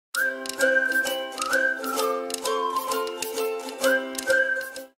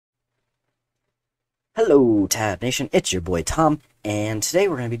Hello, Tab Nation, it's your boy Tom, and today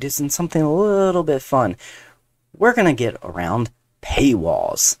we're going to be doing something a little bit fun. We're going to get around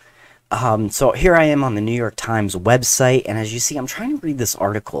paywalls. So here I am on the New York Times website, and as you see, I'm trying to read this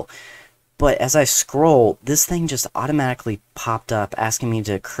article, but as I scroll, this thing just automatically popped up asking me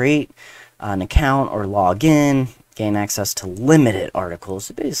to create an account or log in, gain access to limited articles,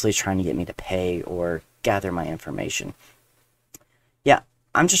 basically trying to get me to pay or gather my information. Yeah,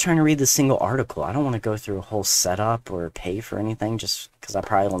 I'm just trying to read this single article. I don't want to go through a whole setup or pay for anything just because I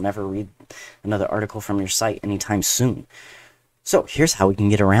probably will never read another article from your site anytime soon. So here's how we can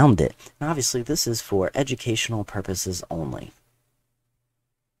get around it. And obviously this is for educational purposes only.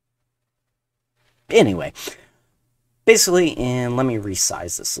 Anyway, basically, and let me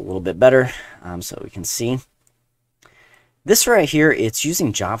resize this a little bit better so we can see. This right here, it's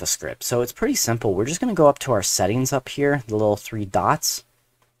using JavaScript, so it's pretty simple. We're just going to go up to our settings up here, the little three dots.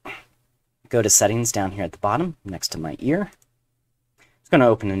 Go to settings down here at the bottom, next to my ear. It's going to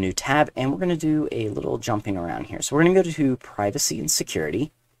open a new tab, and we're going to do a little jumping around here. So we're going to go to privacy and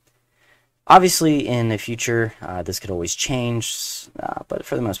security. Obviously, in the future, this could always change, but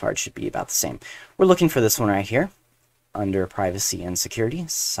for the most part, it should be about the same. We're looking for this one right here, under privacy and security,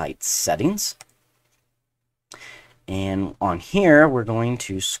 site settings. And on here, we're going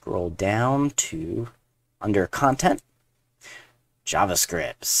to scroll down to under content,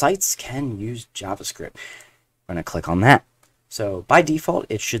 JavaScript. Sites can use JavaScript. We're going to click on that. So by default,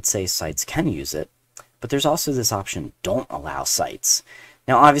 it should say sites can use it, but there's also this option, don't allow sites.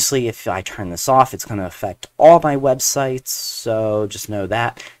 Now, obviously, if I turn this off, it's going to affect all my websites, so just know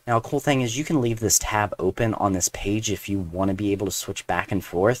that. Now, a cool thing is you can leave this tab open on this page if you want to be able to switch back and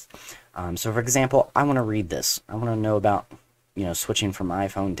forth. So, for example, I want to read this. I want to know about, switching from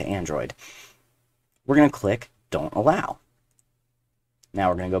iPhone to Android. We're going to click Don't Allow. Now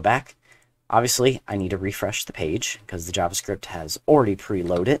we're going to go back. Obviously, I need to refresh the page because the JavaScript has already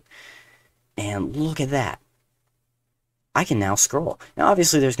preloaded. And look at that. I can now scroll. Now,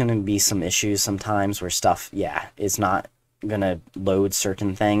 obviously, there's going to be some issues sometimes where stuff, is not going to load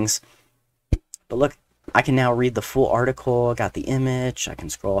certain things. But look, I can now read the full article. I got the image. I can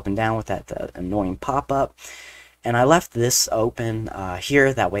scroll up and down with that annoying pop-up. And I left this open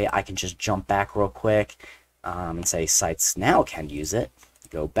here. That way, I can just jump back real quick and say sites now can use it.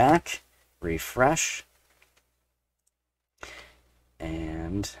 Go back, refresh,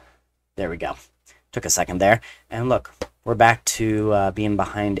 and there we go. Took a second there. And look, we're back to being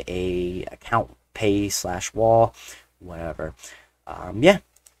behind a account pay/wall, whatever. Yeah,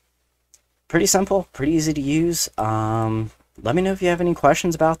 pretty simple, pretty easy to use. Let me know if you have any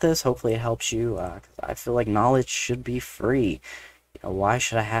questions about this. Hopefully it helps you. 'Cause I feel like knowledge should be free. Why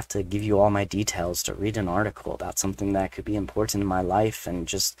should I have to give you all my details to read an article about something that could be important in my life and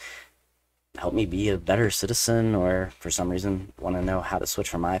just help me be a better citizen, or for some reason want to know how to switch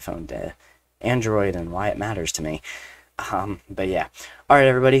from iPhone to Android and why it matters to me. But yeah. Alright,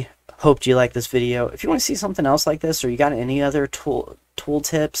 everybody. Hope you like this video. If you want to see something else like this, or you got any other tool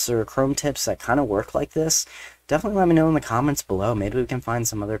tips or Chrome tips that kind of work like this, definitely let me know in the comments below. Maybe we can find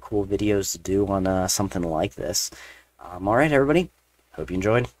some other cool videos to do on something like this. Alright, everybody. Hope you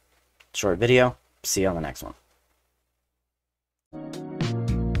enjoyed. Short video. See you on the next one.